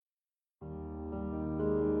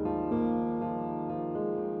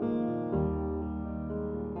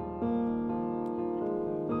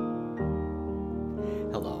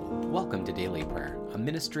welcome to Daily Prayer, a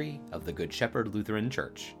ministry of the Good Shepherd Lutheran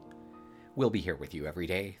Church. We'll be here with you every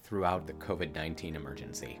day throughout the COVID-19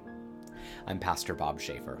 emergency. I'm Pastor Bob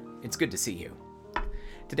Schaefer. It's good to see you.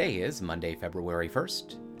 Today is Monday, February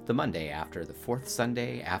 1st, the Monday after the fourth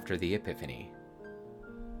Sunday after the Epiphany.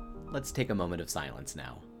 Let's take a moment of silence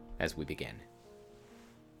now as we begin.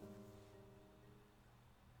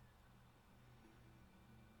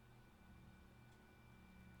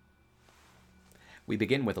 We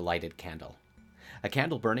begin with a lighted candle. A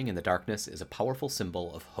candle burning in the darkness is a powerful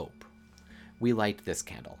symbol of hope. We light this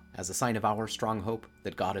candle as a sign of our strong hope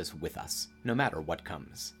that God is with us, no matter what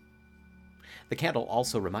comes. The candle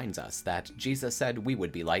also reminds us that Jesus said we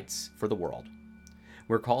would be lights for the world.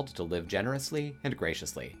 We're called to live generously and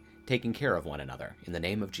graciously, taking care of one another in the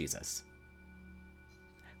name of Jesus.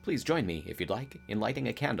 Please join me, if you'd like, in lighting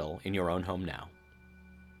a candle in your own home now.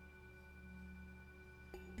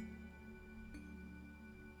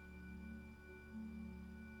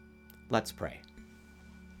 Let's pray.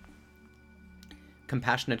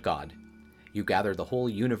 Compassionate God, you gather the whole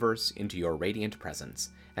universe into your radiant presence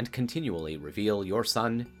and continually reveal your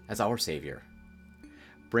Son as our Savior.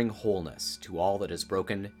 Bring wholeness to all that is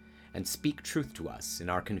broken and speak truth to us in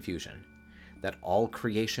our confusion, that all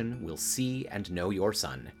creation will see and know your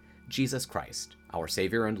Son, Jesus Christ, our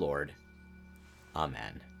Savior and Lord.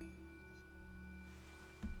 Amen.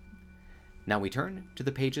 Now we turn to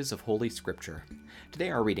the pages of Holy Scripture. Today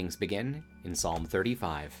our readings begin in Psalm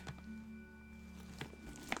 35.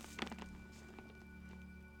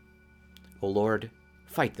 O Lord,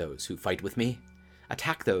 fight those who fight with me.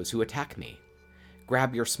 Attack those who attack me.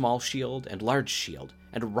 Grab your small shield and large shield,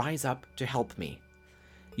 and rise up to help me.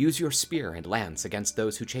 Use your spear and lance against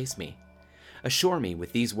those who chase me. Assure me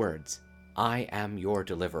with these words, I am your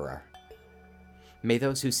deliverer. May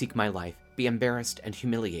those who seek my life be embarrassed and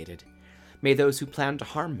humiliated. May those who plan to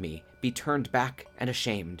harm me be turned back and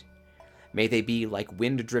ashamed. May they be like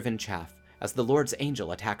wind-driven chaff as the Lord's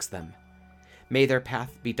angel attacks them. May their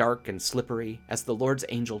path be dark and slippery as the Lord's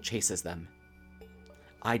angel chases them.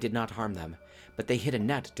 I did not harm them, but they hid a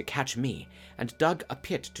net to catch me and dug a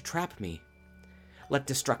pit to trap me. Let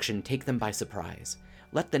destruction take them by surprise.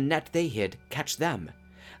 Let the net they hid catch them.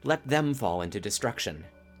 Let them fall into destruction.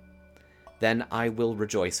 Then I will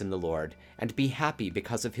rejoice in the Lord and be happy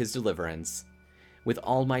because of his deliverance. With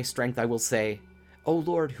all my strength I will say, O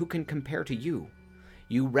Lord, who can compare to you?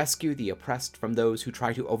 You rescue the oppressed from those who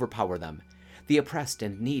try to overpower them, the oppressed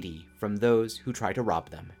and needy from those who try to rob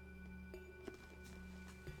them.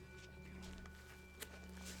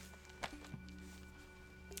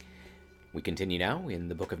 We continue now in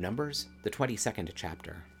the book of Numbers, the 22nd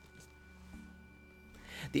chapter.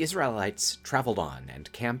 The Israelites traveled on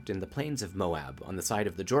and camped in the plains of Moab on the side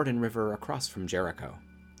of the Jordan River across from Jericho.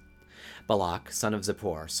 Balak, son of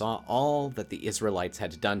Zippor, saw all that the Israelites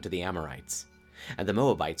had done to the Amorites, and the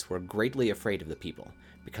Moabites were greatly afraid of the people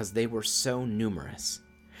because they were so numerous.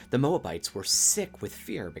 The Moabites were sick with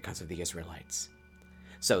fear because of the Israelites.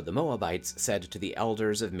 So the Moabites said to the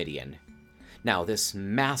elders of Midian, Now this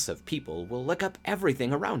mass of people will lick up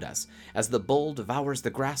everything around us, as the bull devours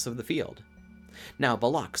the grass of the field. Now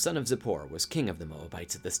Balak, son of Zippor, was king of the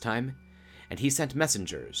Moabites at this time, and he sent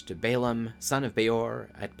messengers to Balaam, son of Beor,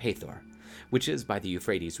 at Pethor, which is by the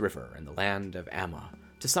Euphrates River in the land of Ammah,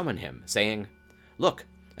 to summon him, saying, Look,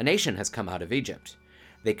 a nation has come out of Egypt.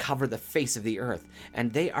 They cover the face of the earth,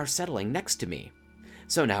 and they are settling next to me.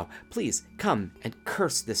 So now, please come and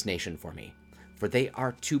curse this nation for me, for they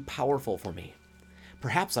are too powerful for me.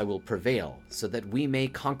 Perhaps I will prevail, so that we may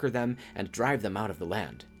conquer them and drive them out of the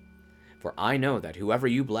land. For I know that whoever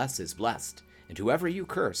you bless is blessed, and whoever you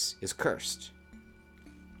curse is cursed.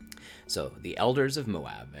 So the elders of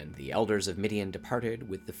Moab and the elders of Midian departed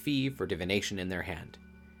with the fee for divination in their hand.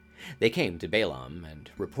 They came to Balaam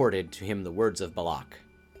and reported to him the words of Balak.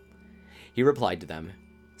 He replied to them,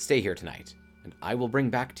 Stay here tonight, and I will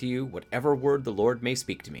bring back to you whatever word the Lord may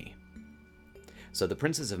speak to me. So the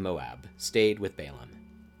princes of Moab stayed with Balaam.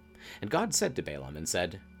 And God said to Balaam and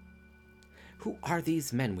said, Who are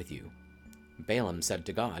these men with you? Balaam said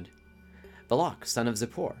to God, Balak, son of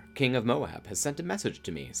Zippor, king of Moab, has sent a message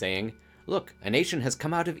to me, saying, Look, a nation has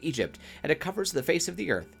come out of Egypt, and it covers the face of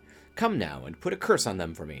the earth. Come now and put a curse on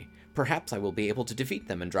them for me. Perhaps I will be able to defeat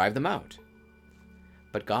them and drive them out.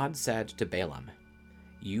 But God said to Balaam,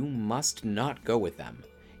 You must not go with them.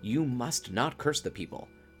 You must not curse the people,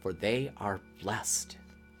 for they are blessed.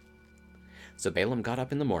 So Balaam got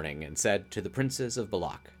up in the morning and said to the princes of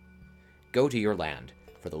Balak, Go to your land,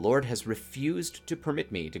 for the Lord has refused to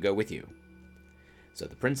permit me to go with you. So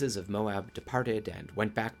the princes of Moab departed and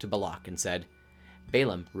went back to Balak and said,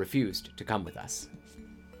 Balaam refused to come with us.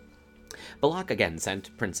 Balak again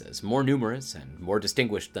sent princes, more numerous and more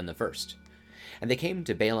distinguished than the first. And they came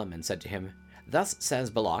to Balaam and said to him, "Thus says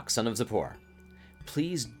Balak, son of Zippor,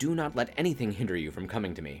 please do not let anything hinder you from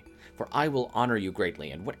coming to me, for I will honor you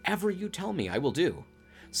greatly, and whatever you tell me I will do.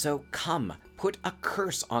 So come, put a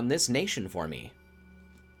curse on this nation for me."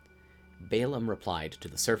 Balaam replied to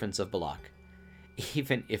the servants of Balak,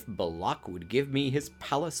 "Even if Balak would give me his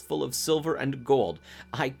palace full of silver and gold,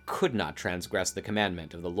 I could not transgress the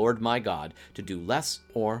commandment of the Lord my God to do less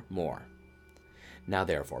or more. Now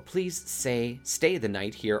therefore, please stay the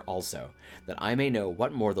night here also, that I may know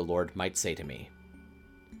what more the Lord might say to me."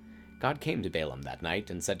 God came to Balaam that night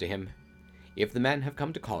and said to him, "If the men have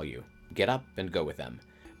come to call you, get up and go with them,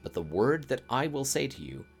 but the word that I will say to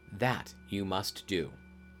you, that you must do."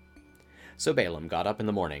 So Balaam got up in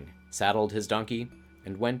the morning, saddled his donkey,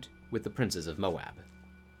 and went with the princes of Moab.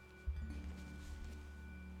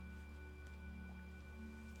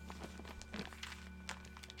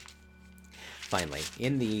 Finally,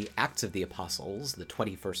 in the Acts of the Apostles, the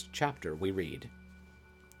 21st chapter, we read,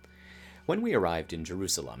 "When we arrived in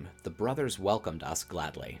Jerusalem, the brothers welcomed us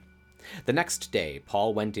gladly. The next day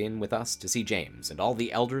Paul went in with us to see James, and all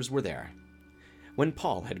the elders were there. When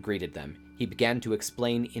Paul had greeted them, he began to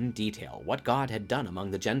explain in detail what God had done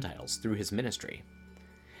among the Gentiles through his ministry.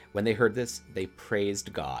 When they heard this, they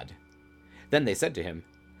praised God. Then they said to him,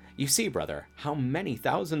 'You see, brother, how many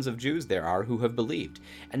thousands of Jews there are who have believed,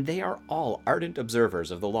 and they are all ardent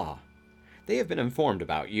observers of the law. They have been informed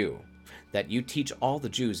about you, that you teach all the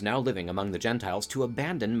Jews now living among the Gentiles to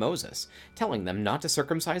abandon Moses, telling them not to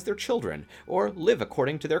circumcise their children or live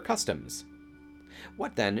according to their customs.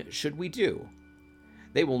 What then should we do?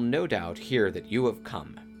 They will no doubt hear that you have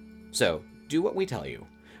come. So do what we tell you.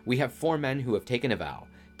 We have 4 men who have taken a vow.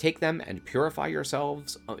 Take them and purify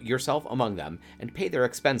yourself among them, and pay their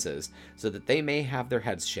expenses, so that they may have their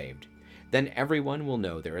heads shaved. Then everyone will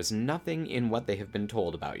know there is nothing in what they have been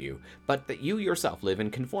told about you, but that you yourself live in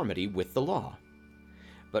conformity with the law.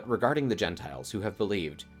 But regarding the Gentiles who have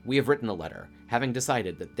believed, we have written a letter, having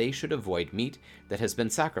decided that they should avoid meat that has been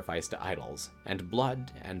sacrificed to idols, and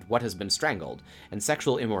blood, and what has been strangled, and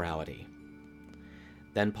sexual immorality.'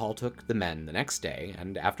 Then Paul took the men the next day,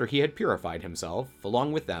 and after he had purified himself,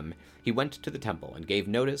 along with them, he went to the temple and gave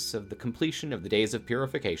notice of the completion of the days of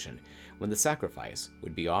purification, when the sacrifice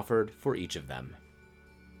would be offered for each of them."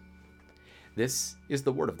 This is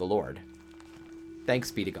the word of the Lord.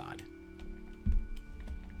 Thanks be to God.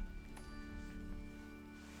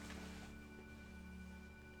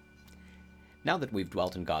 Now that we've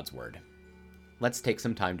dwelt in God's word, let's take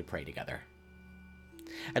some time to pray together.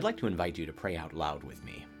 I'd like to invite you to pray out loud with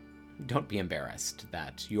me. Don't be embarrassed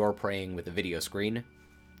that you're praying with a video screen.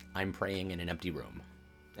 I'm praying in an empty room.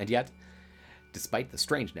 And yet, despite the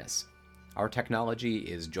strangeness, our technology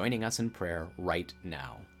is joining us in prayer right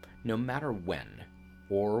now, no matter when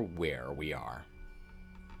or where we are.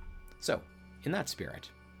 So, in that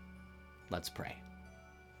spirit, let's pray.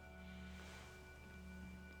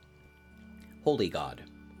 Holy God,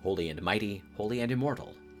 holy and mighty, holy and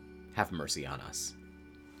immortal, have mercy on us.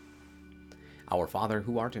 Our Father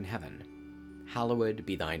who art in heaven, hallowed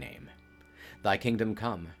be thy name. Thy kingdom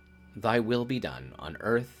come, thy will be done on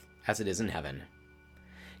earth as it is in heaven.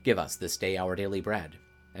 Give us this day our daily bread,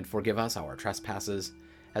 and forgive us our trespasses,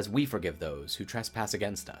 as we forgive those who trespass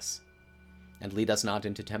against us. And lead us not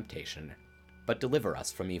into temptation, but deliver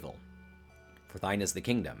us from evil. For thine is the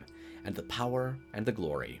kingdom, and the power, and the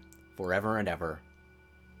glory, forever and ever.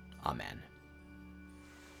 Amen.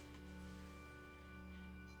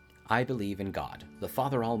 I believe in God, the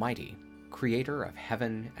Father Almighty, creator of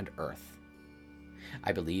heaven and earth.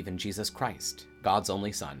 I believe in Jesus Christ, God's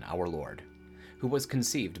only Son, our Lord, who was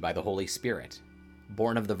conceived by the Holy Spirit,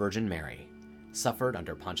 born of the Virgin Mary, suffered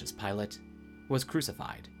under Pontius Pilate, was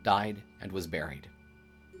crucified, died, and was buried.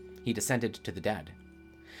 He descended to the dead.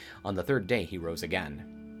 On the 3rd day he rose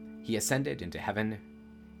again. He ascended into heaven.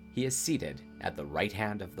 He is seated at the right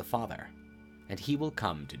hand of the Father, and he will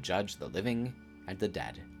come to judge the living and the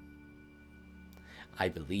dead. I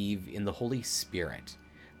believe in the Holy Spirit,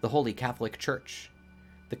 the Holy Catholic Church,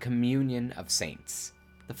 the communion of saints,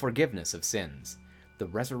 the forgiveness of sins, the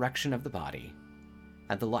resurrection of the body,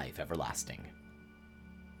 and the life everlasting.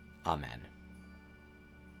 Amen.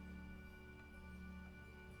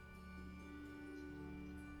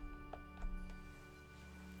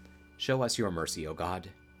 Show us your mercy, O God,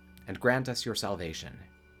 and grant us your salvation.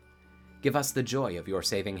 Give us the joy of your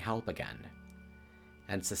saving help again,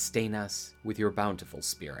 and sustain us with your bountiful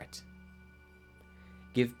Spirit.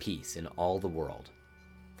 Give peace in all the world,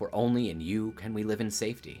 for only in you can we live in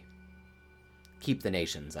safety. Keep the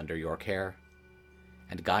nations under your care,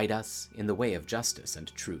 and guide us in the way of justice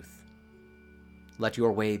and truth. Let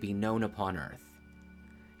your way be known upon earth,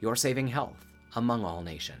 your saving health among all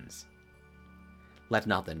nations. Let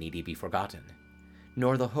not the needy be forgotten,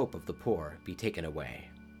 nor the hope of the poor be taken away.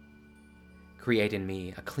 Create in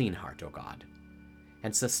me a clean heart, O God,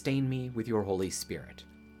 and sustain me with your Holy Spirit.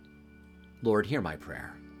 Lord, hear my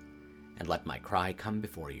prayer, and let my cry come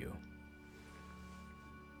before you.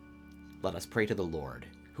 Let us pray to the Lord,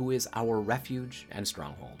 who is our refuge and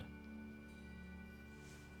stronghold.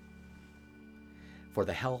 For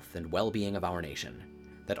the health and well-being of our nation,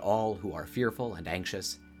 that all who are fearful and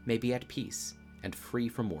anxious may be at peace and free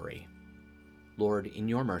from worry. Lord, in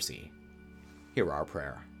your mercy, hear our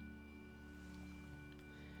prayer.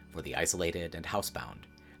 For the isolated and housebound,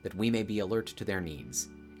 that we may be alert to their needs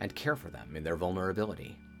and care for them in their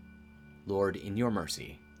vulnerability. Lord, in your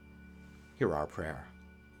mercy, hear our prayer.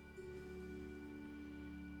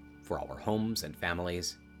 For our homes and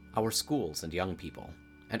families, our schools and young people,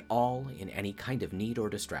 and all in any kind of need or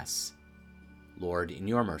distress. Lord, in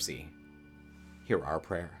your mercy, hear our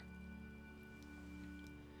prayer.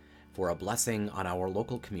 For a blessing on our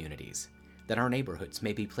local communities, that our neighborhoods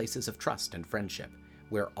may be places of trust and friendship,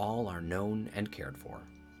 where all are known and cared for.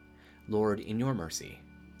 Lord, in your mercy,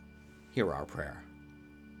 hear our prayer.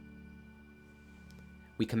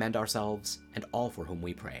 We commend ourselves and all for whom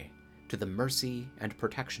we pray to the mercy and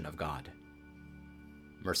protection of God.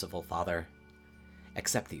 Merciful Father,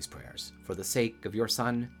 accept these prayers for the sake of your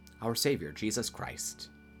Son, our Savior, Jesus Christ.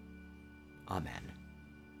 Amen.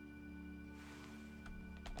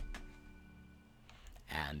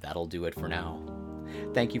 And that'll do it for now.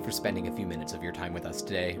 Thank you for spending a few minutes of your time with us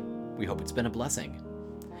today. We hope it's been a blessing.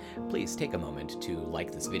 Please take a moment to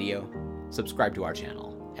like this video, subscribe to our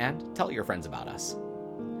channel, and tell your friends about us.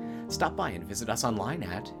 Stop by and visit us online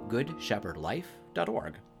at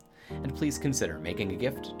goodshepherdlife.org, and please consider making a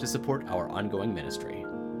gift to support our ongoing ministry.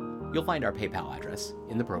 You'll find our PayPal address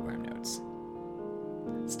in the program notes.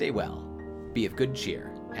 Stay well, be of good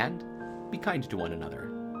cheer, and be kind to one another.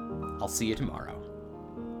 I'll see you tomorrow.